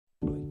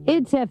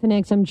It's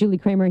FNX. I'm Julie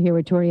Kramer here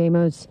with Tori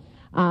Amos.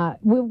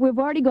 We've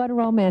already got her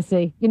all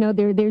messy. You know,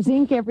 there's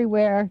ink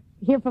everywhere.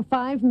 Here for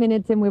 5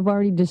 minutes, and we've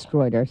already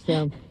destroyed her.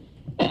 So,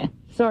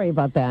 sorry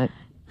about that.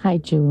 Hi,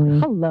 Julie.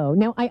 Hello.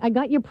 Now, I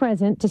got your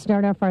present to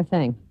start off our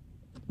thing.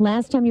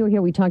 Last time you were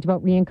here, we talked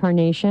about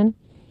reincarnation,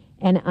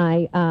 and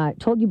I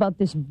told you about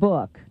this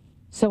book.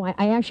 So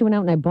I actually went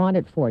out and I bought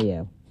it for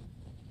you.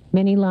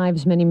 Many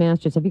Lives, Many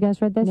Masters. Have you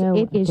guys read this? No,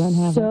 it is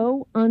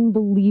so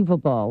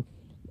unbelievable.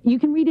 You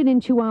can read it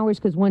in 2 hours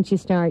because once you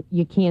start,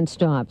 you can't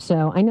stop.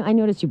 So I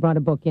noticed you brought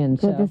a book in.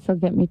 So this will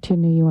get me to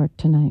New York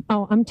tonight.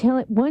 Oh, I'm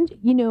telling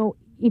you know,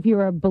 if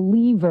you're a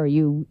believer,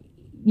 you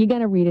got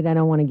to read it. I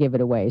don't want to give it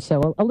away.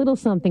 So a little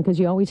something, because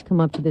you always come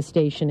up to the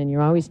station and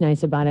you're always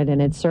nice about it,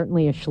 and it's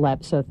certainly a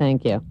schlep, so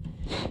thank you.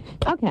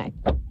 Okay,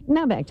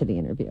 now back to the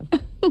interview.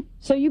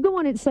 So you go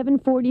on at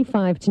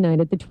 7:45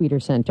 tonight at the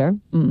Tweeter Center.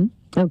 Mm-hmm.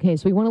 Okay,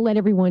 so we want to let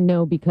everyone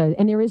know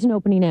and there is an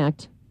opening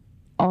act.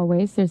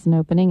 Always there's an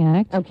opening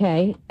act.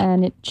 Okay.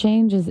 And it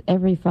changes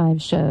every 5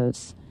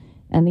 shows.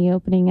 And the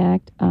opening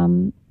act,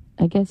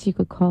 I guess you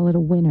could call it a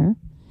winner.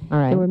 All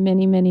right. There were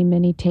many, many,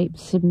 many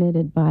tapes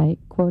submitted by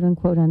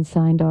quote-unquote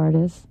unsigned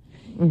artists,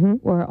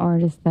 or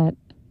artists that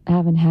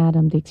haven't had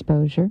the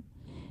exposure.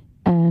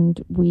 And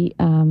we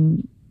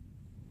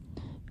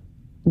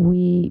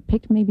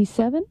picked maybe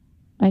 7,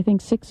 I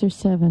think 6 or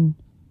 7,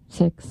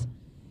 6.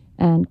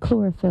 And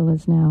Chlorophyll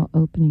is now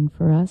opening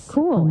for us.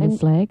 Cool. On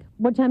this leg.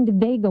 What time did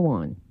they go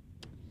on?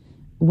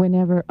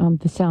 Whenever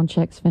the sound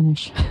checks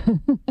finish.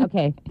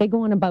 Okay, they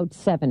go on about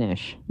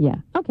 7-ish. Yeah.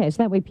 Okay,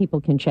 so that way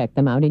people can check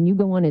them out. And you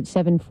go on at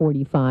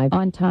 7:45.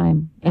 On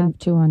time. Have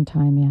to on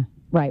time, yeah.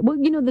 Right. Well,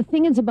 you know, the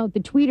thing is about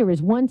the Tweeter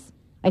is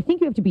I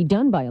think you have to be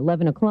done by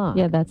 11 o'clock.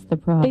 Yeah, that's the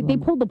problem. They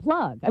pulled the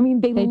plug. I mean,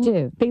 they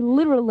do. They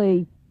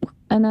literally...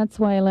 And that's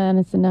why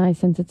Alanis and I,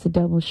 since it's a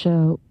double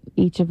show,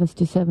 each of us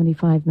do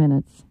 75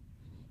 minutes.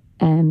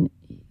 And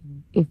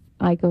if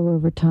I go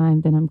over time,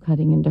 then I'm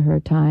cutting into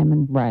her time.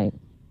 And right.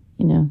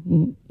 You know,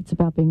 it's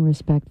about being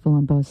respectful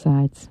on both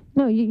sides.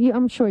 No,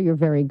 I'm sure you're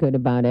very good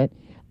about it.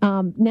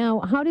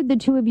 Now, how did the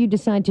two of you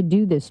decide to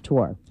do this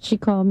tour? She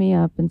called me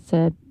up and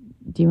said,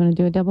 do you want to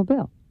do a double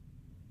bill?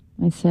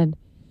 I said,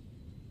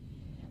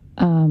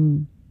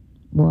 well,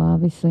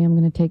 obviously I'm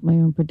going to take my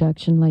own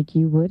production like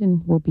you would,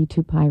 and we'll be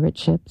 2 pirate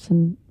ships,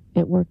 and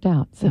it worked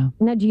out. So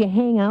now, do you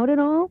hang out at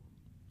all?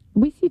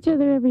 We see each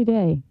other every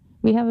day.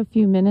 We have a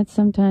few minutes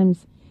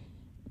sometimes.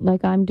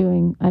 Like I've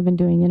been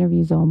doing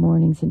interviews all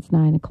morning since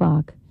 9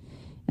 o'clock,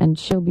 and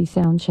she'll be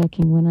sound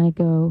checking when I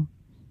go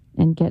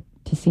and get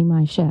to see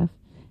my chef,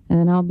 and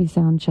then I'll be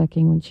sound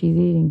checking when she's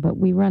eating. But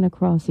we run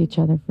across each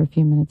other for a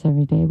few minutes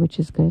every day, which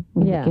is good.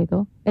 We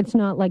giggle. It's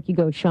not like you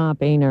go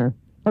shopping or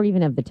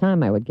even have the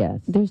time, I would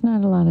guess. There's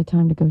not a lot of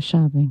time to go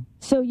shopping.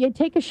 So you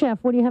take a chef.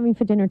 What are you having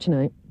for dinner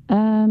tonight?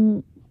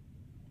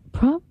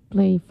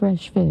 Probably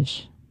fresh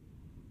fish.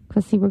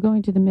 Because, see, we're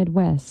going to the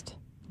Midwest.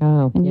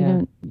 Oh,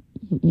 and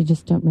you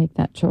just don't make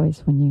that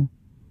choice when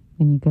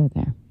you go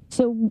there.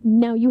 So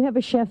now you have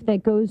a chef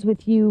that goes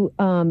with you.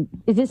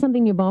 Is this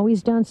something you've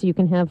always done so you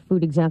can have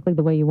food exactly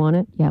the way you want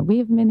it? Yeah, we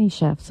have many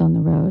chefs on the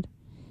road.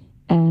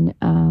 And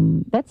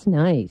that's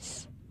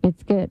nice.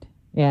 It's good.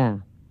 Yeah.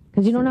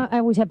 Because you don't know, I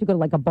always have to go to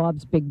like a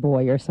Bob's Big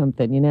Boy or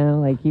something, you know?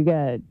 Like you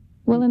got...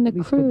 Well, in the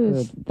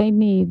cruise, they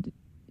need,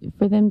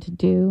 for them to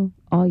do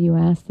all you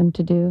ask them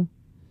to do,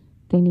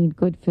 they need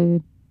good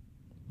food.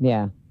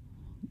 Yeah.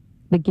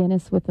 The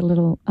Guinness with a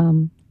little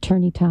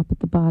turny top at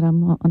the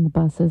bottom on the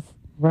buses.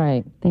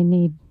 Right. They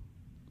need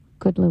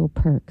good little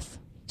perks.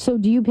 So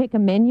do you pick a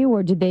menu,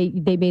 or do they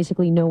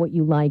basically know what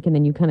you like and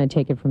then you kind of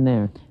take it from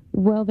there?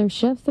 Well, there's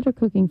chefs that are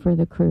cooking for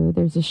the crew.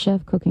 There's a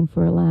chef cooking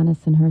for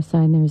Alanis and her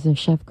side, and there's a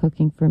chef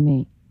cooking for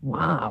me.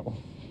 Wow.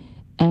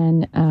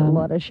 And that's a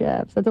lot of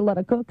chefs. That's a lot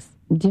of cooks.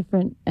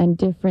 Different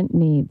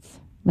needs.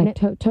 Like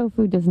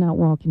tofu does not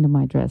walk into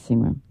my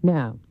dressing room.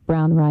 No.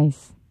 Brown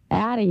rice,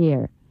 out of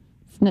here.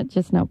 It's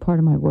just not part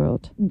of my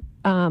world. So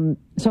I'm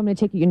going to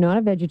take it you're not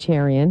a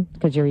vegetarian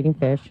because you're eating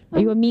fish. Are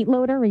you a meat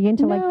loader? Are you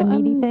into like the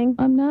meaty thing?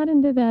 I'm not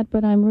into that,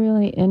 but I'm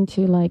really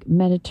into like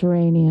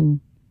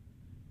Mediterranean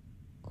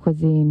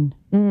cuisine.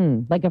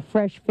 Like a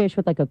fresh fish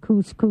with like a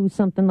couscous,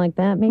 something like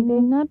that,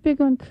 maybe? Not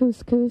big on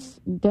couscous.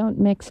 Don't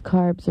mix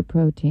carbs or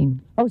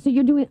protein. Oh, so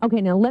you're doing...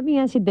 Okay, now let me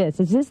ask you this.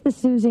 Is this the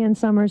Suzanne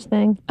Summers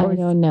thing? I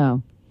don't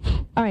know.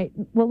 All right,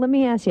 well, let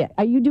me ask you.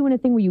 Are you doing a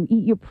thing where you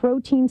eat your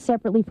protein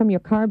separately from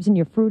your carbs and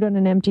your fruit on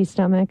an empty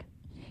stomach?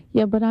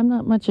 Yeah, but I'm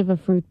not much of a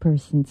fruit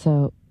person,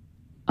 so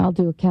I'll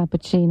do a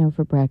cappuccino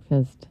for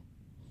breakfast.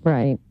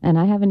 Right. And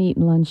I haven't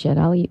eaten lunch yet.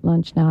 I'll eat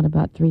lunch now at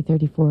about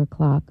 3:30, 4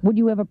 o'clock. Would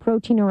you have a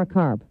protein or a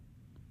carb?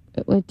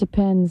 It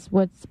depends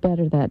what's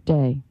better that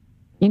day.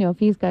 You know, if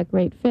he's got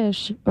great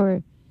fish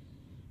or...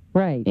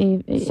 Right.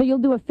 So you'll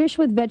do a fish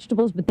with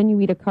vegetables, but then you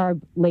eat a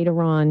carb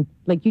later on.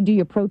 Like you do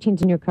your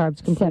proteins and your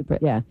carbs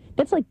separate. Yeah.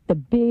 That's like the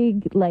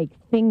big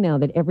thing now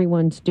that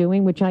everyone's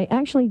doing, which I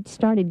actually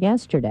started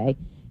yesterday,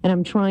 and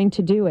I'm trying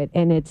to do it.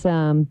 And it's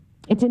an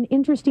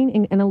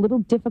interesting and a little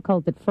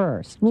difficult at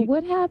first. Well,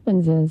 what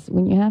happens is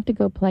when you have to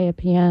go play a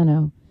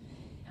piano,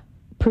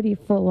 pretty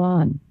full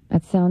on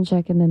at sound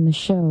check and then the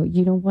show.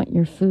 You don't want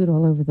your food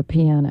all over the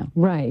piano.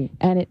 Right.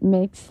 And it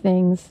makes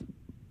things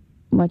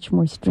much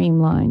more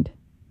streamlined.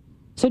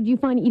 So do you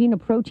find eating a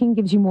protein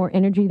gives you more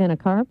energy than a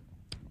carb?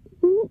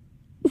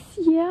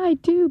 Yeah, I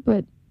do,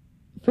 but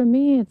for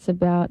me it's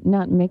about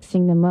not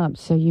mixing them up.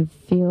 So you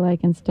feel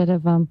like instead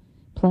of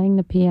playing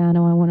the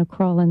piano, I want to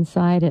crawl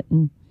inside it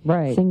and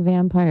sing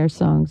vampire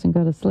songs and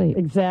go to sleep.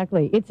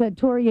 Exactly. It's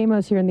Tori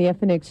Amos here in the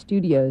FNX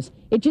studios.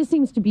 It just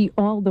seems to be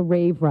all the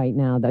rave right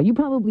now, though. You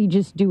probably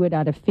just do it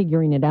out of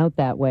figuring it out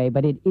that way,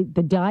 but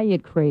the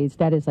diet craze,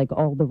 that is like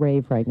all the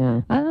rave right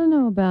now. I don't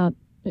know about...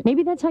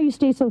 Maybe that's how you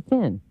stay so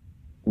thin.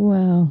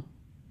 Well...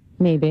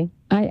 Maybe.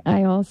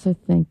 I also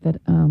think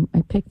that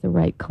I pick the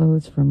right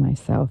clothes for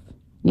myself.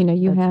 You know,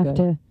 you have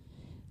to...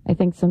 I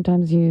think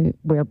sometimes you...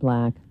 Wear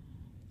black.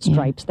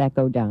 Stripes that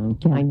go down.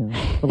 Yeah. I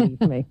know.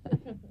 Believe me.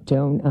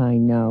 Don't I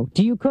know.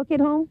 Do you cook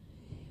at home?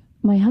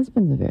 My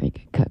husband's a very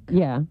good cook.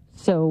 Yeah.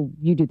 So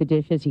you do the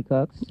dishes, he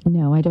cooks?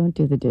 No, I don't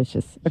do the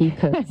dishes. He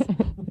cooks.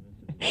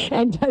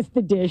 And does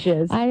the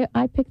dishes.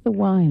 I pick the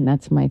wine.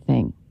 That's my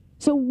thing.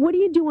 So what do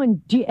you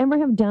do do you ever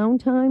have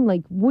downtime?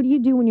 Like, what do you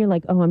do when you're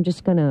like, oh, I'm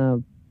just going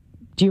to...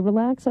 Do you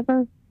relax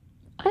ever?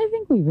 I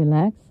think we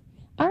relax.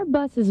 Our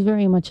bus is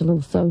very much a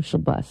little social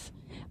bus.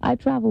 I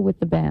travel with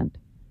the band.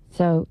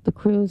 So the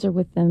crews are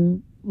with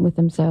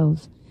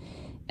themselves.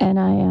 And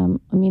I'm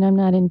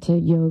not into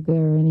yoga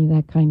or any of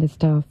that kind of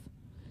stuff.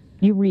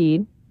 You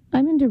read?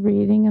 I'm into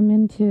reading. I'm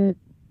into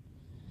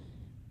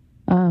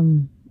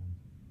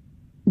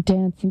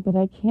dancing, but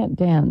I can't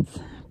dance.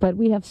 But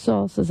we have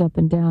salsas up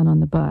and down on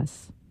the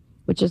bus,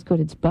 which is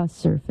good. It's bus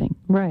surfing.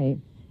 Right.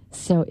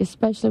 So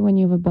especially when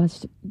you have a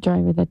bus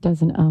driver that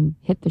doesn't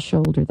hit the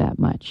shoulder that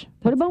much.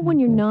 What about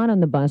when you're not on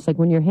the bus, like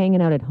when you're hanging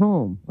out at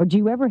home? Or do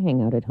you ever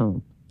hang out at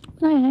home?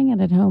 When I hang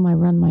out at home, I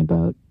run my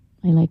boat.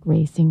 I like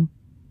racing.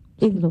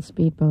 It's a little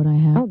speedboat I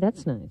have. Oh,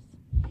 that's nice.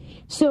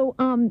 So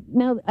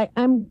now,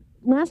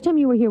 last time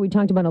you were here, we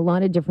talked about a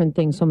lot of different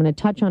things, so I'm going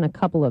to touch on a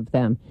couple of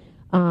them.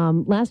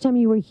 Last time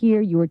you were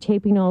here, you were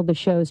taping all the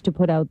shows to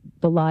put out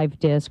the live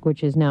disc,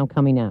 which is now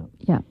coming out.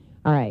 Yeah.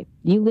 All right.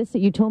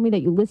 You told me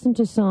that you listened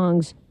to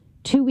songs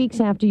 2 weeks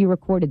after you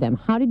recorded them.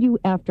 How did you,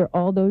 after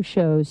all those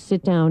shows,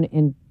 sit down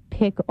and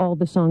pick all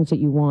the songs that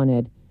you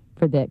wanted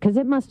for that? Because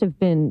it must have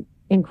been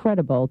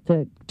incredible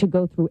to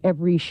go through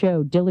every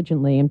show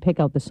diligently and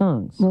pick out the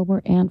songs. Well,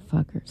 we're ant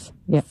fuckers.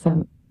 Yeah.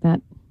 So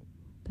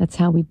that's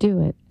how we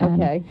do it.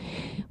 And okay.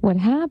 What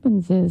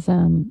happens is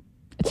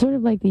it's sort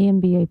of like the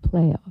NBA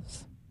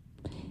playoffs.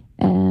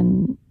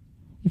 And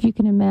if you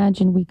can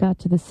imagine, we got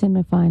to the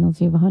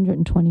semifinals. You have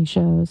 120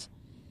 shows.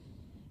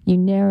 You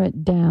narrow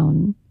it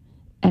down,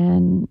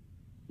 and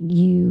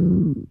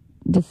you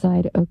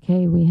decide,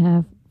 okay, we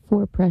have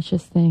 4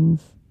 precious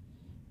things.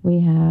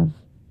 We have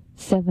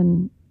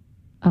 7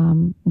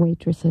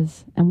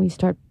 waitresses, and we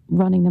start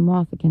running them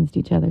off against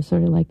each other,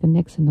 sort of like the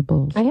Knicks and the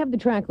Bulls. I have the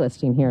track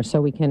listing here,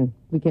 so we can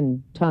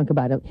talk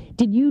about it.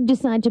 Did you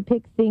decide to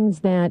pick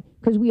things that,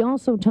 because we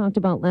also talked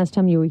about last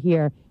time you were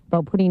here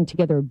about putting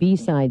together a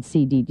B-side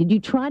CD. Did you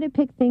try to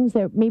pick things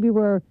that maybe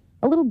were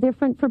a little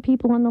different for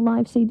people on the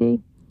live CD?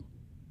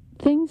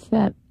 Things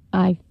that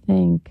I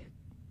think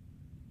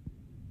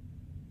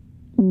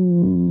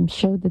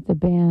showed that the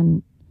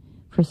band,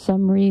 for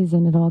some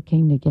reason, it all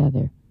came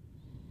together.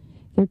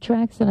 They're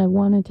tracks that I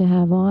wanted to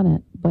have on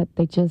it, but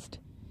they just,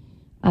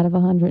 out of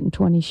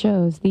 120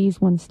 shows, these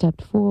ones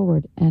stepped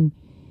forward, and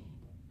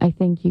I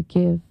think you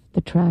give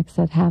the tracks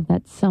that have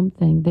that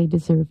something, they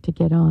deserve to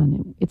get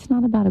on. It's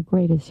not about a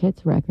greatest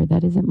hits record.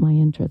 That isn't my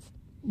interest.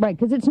 Right,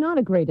 because it's not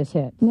a greatest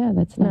hits. No,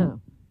 that's not.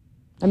 No.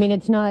 I mean,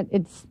 it's not,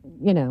 it's,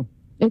 you know.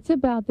 It's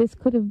about, this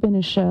could have been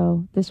a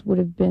show. This would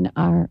have been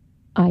our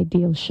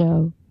ideal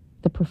show,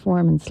 the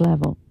performance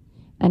level.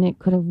 And it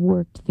could have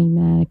worked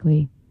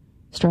thematically,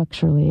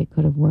 structurally, it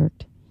could have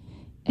worked.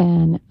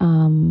 And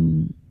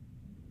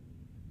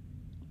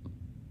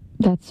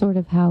that's sort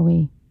of how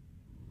we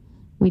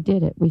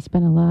did it. We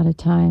spent a lot of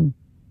time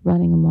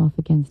running them off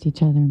against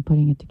each other and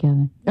putting it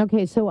together.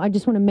 Okay, so I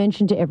just want to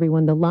mention to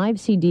everyone, the live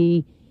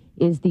CD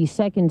is the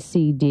second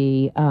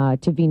CD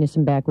to Venus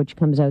and Back, which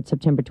comes out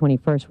September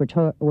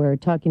 21st. We're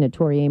talking to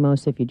Tori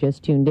Amos, if you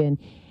just tuned in.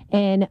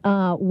 And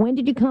when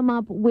did you come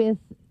up with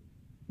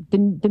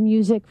the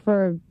music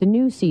for the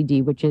new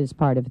CD, which is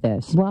part of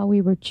this? While we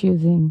were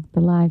choosing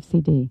the live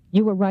CD.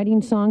 You were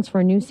writing songs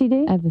for a new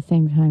CD? At the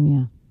same time,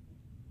 yeah.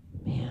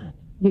 Man.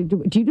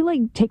 Do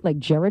you take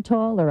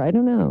Geritol, or I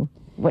don't know?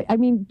 I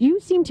mean, you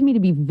seem to me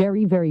to be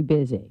very, very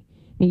busy.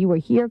 I mean, you were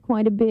here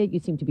quite a bit. You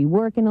seem to be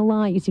working a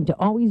lot. You seem to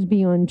always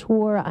be on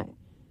tour. I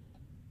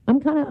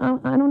don't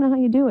know how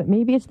you do it.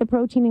 Maybe it's the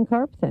protein and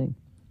carb thing.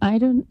 I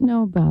don't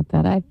know about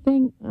that. I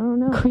think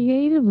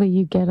creatively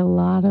you get a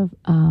lot of...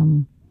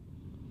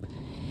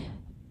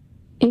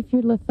 if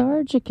you're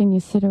lethargic and you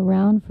sit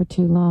around for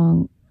too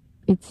long,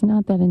 it's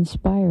not that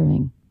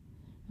inspiring.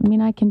 I mean,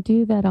 I can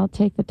do that. I'll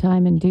take the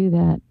time and do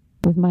that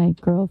with my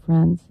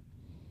girlfriends,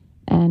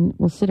 and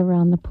we'll sit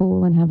around the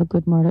pool and have a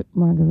good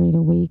margarita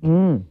week,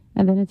 and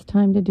then it's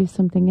time to do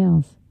something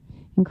else.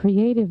 And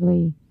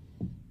creatively,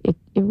 it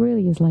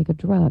really is like a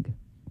drug.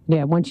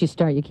 Yeah, once you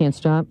start, you can't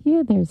stop.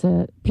 Yeah,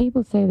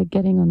 people say that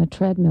getting on the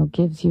treadmill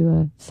gives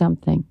you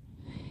something.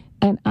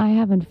 And I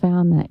haven't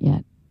found that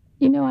yet.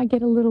 You know, I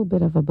get a little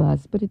bit of a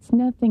buzz, but it's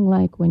nothing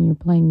like when you're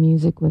playing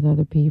music with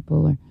other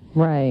people.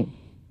 Right.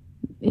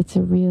 It's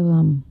a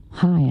real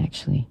high,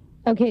 actually.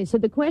 Okay, so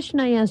the question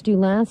I asked you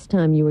last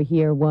time you were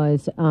here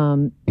was,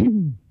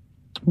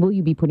 will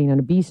you be putting on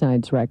a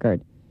B-sides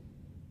record?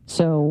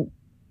 So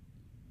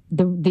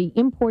the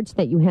imports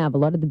that you have, a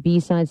lot of the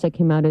B-sides that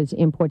came out as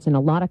imports and a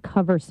lot of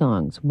cover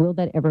songs, will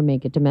that ever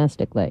make it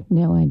domestically?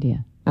 No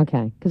idea.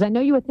 Okay, because I know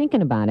you were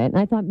thinking about it, and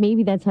I thought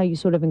maybe that's how you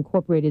sort of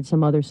incorporated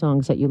some other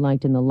songs that you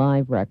liked in the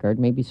live record,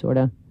 maybe sort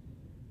of.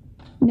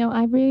 No,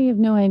 I really have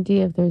no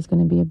idea if there's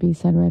going to be a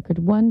B-side record.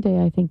 One day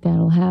I think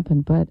that'll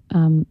happen, but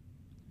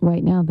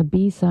right now the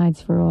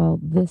B-sides for all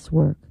this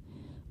work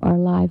are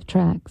live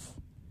tracks.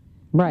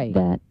 Right.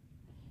 That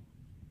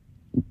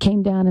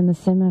came down in the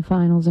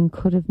semifinals and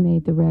could have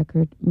made the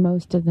record.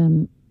 Most of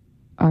them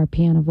are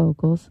piano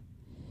vocals.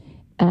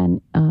 And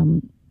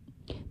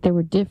there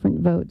were different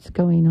votes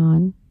going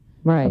on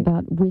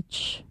about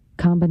which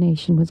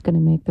combination was going to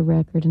make the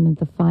record. And at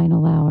the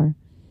final hour,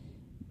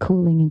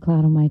 Cooling and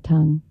Cloud on My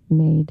Tongue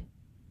Cooling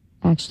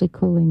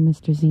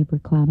Mr. Zebra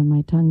Cloud on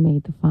My Tongue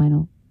made the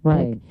final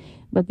pick.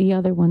 But the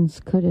other ones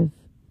could have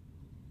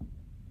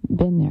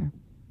been there.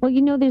 Well,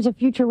 you know, there's a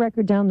future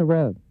record down the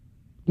road.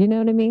 You know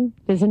what I mean?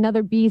 There's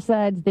another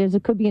B-sides.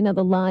 Could be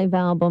another live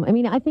album. I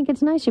mean, I think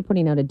it's nice you're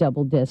putting out a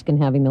double disc and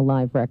having the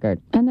live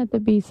record. And that the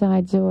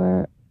B-sides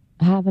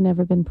haven't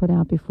ever been put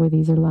out before.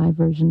 These are live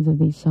versions of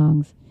these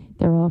songs.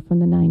 They're all from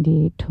the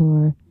 98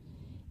 tour.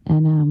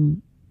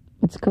 And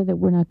it's good that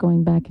we're not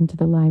going back into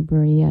the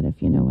library yet,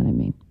 if you know what I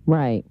mean.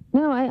 Right.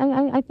 No,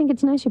 I think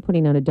it's nice you're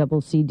putting out a double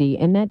CD.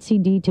 And that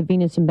CD, To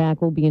Venus and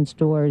Back, will be in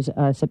stores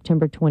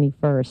September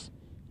 21st.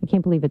 I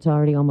can't believe it's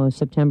already almost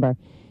September.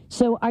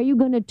 So are you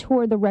going to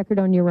tour the record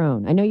on your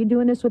own? I know you're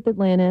doing this with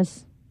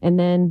Atlantis, and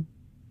then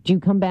do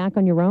you come back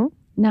on your own?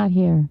 Not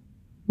here.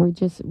 We're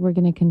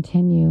going to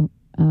continue.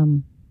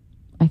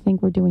 I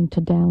think we're doing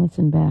to Dallas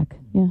and back.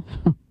 Yeah.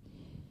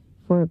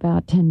 For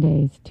about 10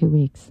 days, 2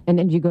 weeks. And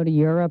then do you go to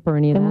Europe or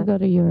any of that? Then we'll go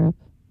to Europe.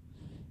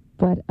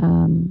 But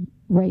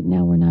right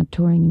now we're not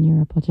touring in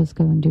Europe. I'll just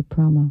go and do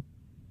promo.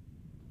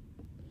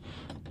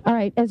 All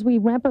right. As we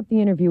wrap up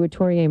the interview with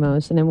Tori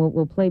Amos, and then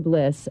we'll play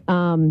Bliss,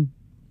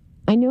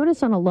 I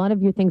notice on a lot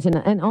of your things,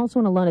 and also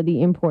on a lot of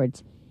the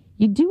imports,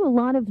 you do a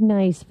lot of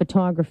nice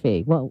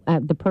photography. Well,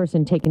 the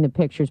person taking the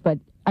pictures, but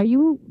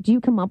do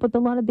you come up with a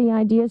lot of the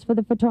ideas for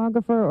the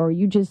photographer, or are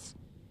you just,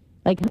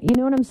 like, you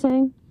know what I'm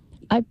saying?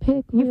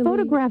 You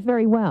photograph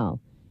very well,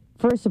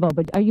 first of all,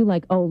 but are you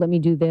like, oh, let me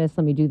do this,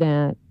 let me do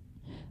that?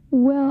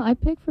 Well, I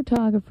pick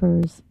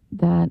photographers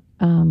that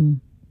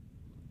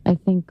I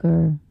think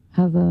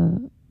have a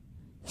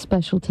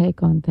special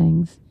take on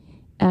things,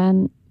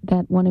 and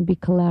that want to be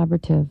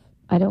collaborative.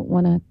 I don't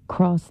want to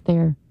cross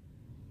their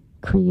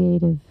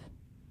creative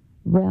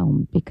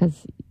realm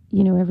because,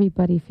 you know,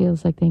 everybody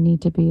feels like they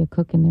need to be a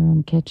cook in their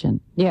own kitchen.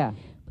 Yeah.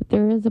 But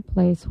there is a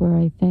place where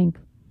I think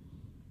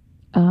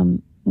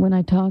when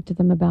I talk to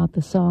them about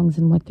the songs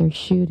and what they're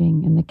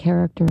shooting and the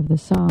character of the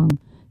song,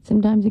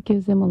 sometimes it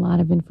gives them a lot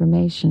of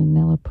information and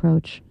they'll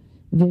approach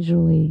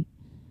visually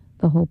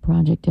the whole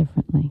project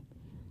differently.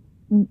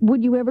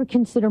 Would you ever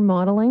consider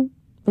modeling?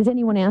 Has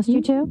anyone asked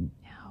you to?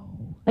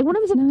 Like, what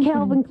if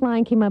Calvin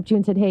Klein came up to you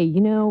and said, hey,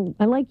 you know,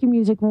 I like your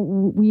music,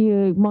 will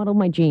you model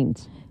my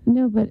jeans?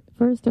 No, but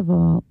first of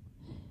all,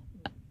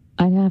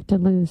 I'd have to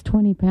lose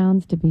 20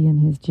 pounds to be in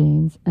his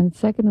jeans. And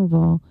second of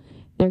all,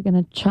 they're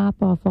going to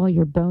chop off all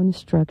your bone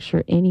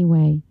structure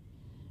anyway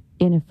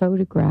in a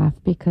photograph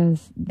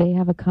because they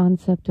have a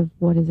concept of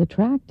what is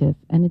attractive,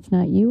 and it's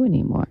not you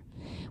anymore.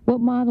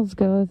 What models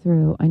go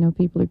through, I know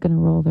people are going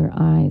to roll their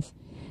eyes,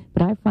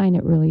 but I find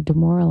it really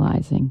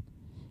demoralizing.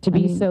 To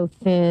be so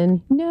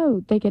thin?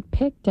 No, they get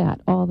picked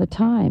at all the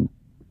time.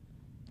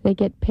 They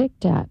get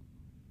picked at.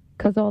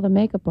 Because all the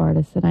makeup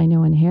artists that I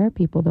know and hair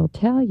people, they'll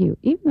tell you,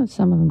 even though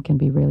some of them can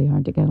be really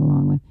hard to get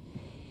along with,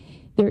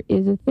 there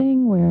is a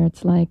thing where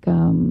it's like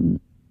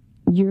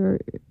you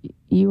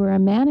are a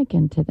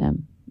mannequin to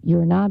them.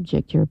 You're an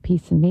object. You're a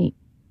piece of meat.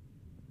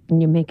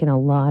 And you're making a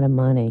lot of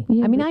money.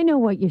 Yeah, I mean, I know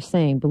what you're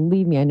saying.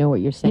 Believe me, I know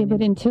what you're saying. Yeah,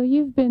 but until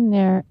you've been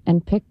there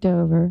and picked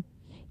over,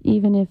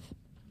 even if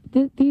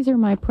these are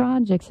my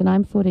projects and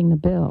I'm footing the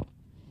bill.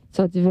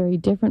 So it's very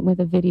different with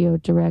a video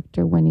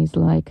director when he's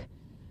like,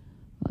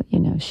 well, you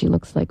know, she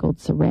looks like old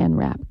saran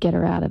wrap. Get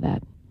her out of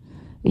that.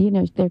 You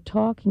know, they're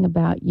talking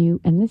about you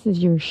and this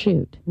is your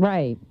shoot.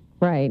 Right,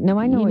 right. No,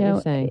 I know what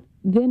you're saying.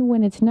 Then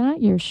when it's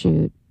not your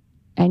shoot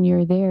and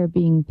you're there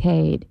being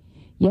paid,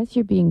 yes,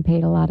 you're being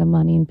paid a lot of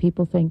money and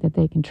people think that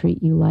they can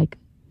treat you like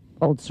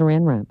old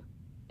saran wrap.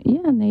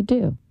 Yeah, and they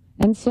do.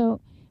 And so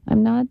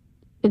I'm not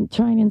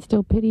trying to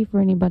instill pity for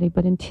anybody,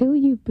 but until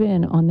you've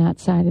been on that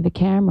side of the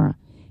camera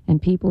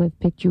and people have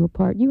picked you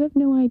apart, you have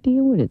no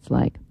idea what it's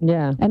like.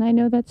 Yeah. And I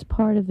know that's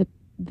part of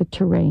the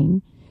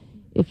terrain.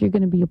 if you're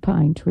going to be a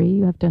pine tree,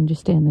 you have to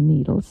understand the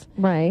needles.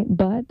 Right.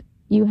 But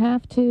you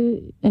have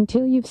to,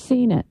 until you've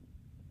seen it.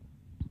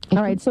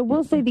 All right, so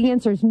we'll say the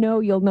answer is no,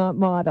 you'll not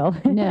model.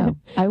 No,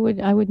 I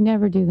would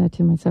never do that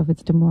to myself.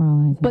 It's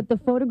demoralizing. But the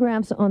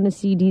photographs on the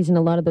CDs and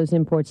a lot of those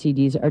import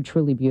CDs are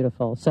truly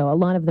beautiful. So a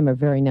lot of them are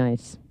very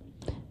nice.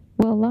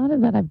 Well, a lot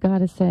of that, I've got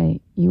to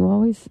say, you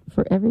always,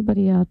 for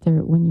everybody out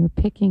there, when you're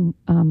picking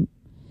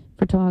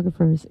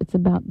photographers, it's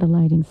about the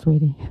lighting,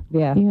 sweetie.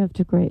 Yeah. You have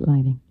to great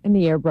lighting. And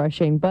the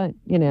airbrushing, but,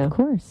 you know. Of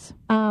course.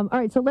 All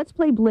right, so let's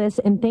play Bliss,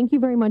 and thank you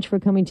very much for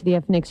coming to the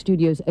FNX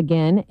studios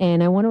again.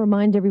 And I want to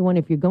remind everyone,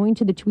 if you're going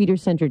to the Tweeter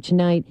Center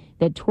tonight,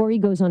 that Tori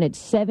goes on at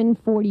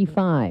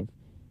 7:45.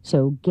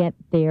 So get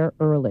there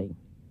early.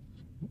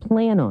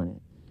 Plan on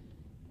it.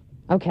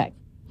 Okay.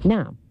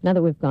 Now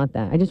that we've got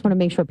that, I just want to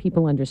make sure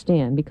people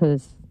understand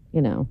because,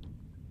 you know,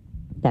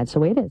 that's the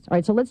way it is. All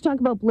right, so let's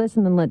talk about Bliss,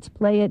 and then let's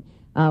play it.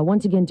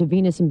 Once again, to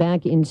Venus and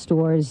back in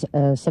stores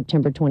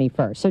September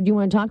 21st. So do you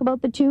want to talk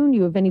about the tune? Do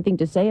you have anything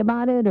to say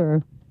about it?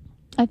 Or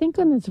I think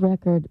on this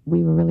record,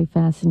 we were really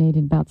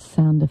fascinated about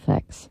sound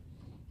effects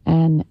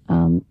and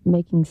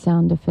making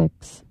sound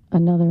effects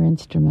another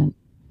instrument.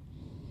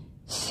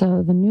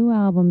 So the new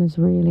album is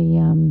really,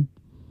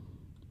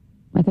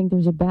 I think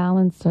there's a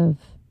balance of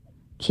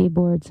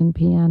keyboards and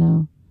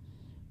piano,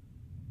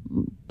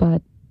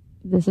 but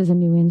this is a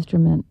new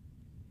instrument.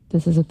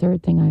 This is the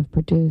third thing I've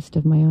produced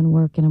of my own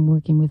work, and I'm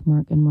working with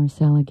Mark and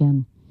Marcel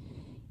again,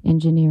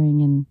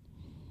 engineering and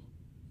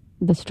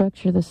the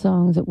structure of the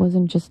songs. It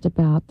wasn't just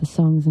about the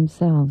songs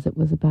themselves. It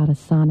was about a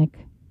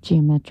sonic,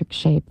 geometric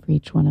shape for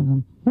each one of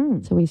them.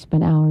 So we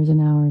spent hours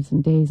and hours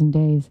and days in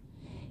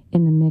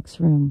the mix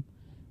room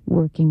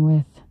working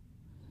with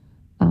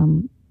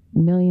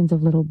millions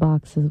of little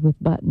boxes with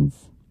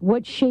buttons.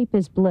 what shape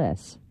is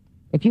Bliss?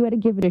 If you had to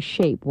give it a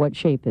shape, what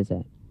shape is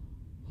it?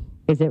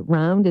 Is it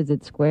round? Is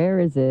it square?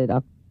 Is it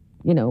up?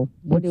 You know,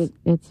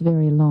 it's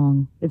very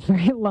long. It's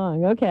very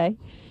long. Okay.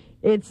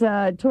 It's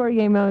Tori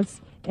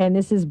Amos, and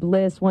this is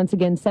Bliss. Once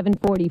again,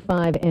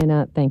 7:45,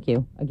 and thank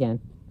you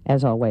again,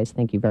 as always.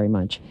 Thank you very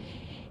much.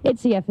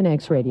 It's the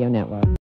FNX Radio Network.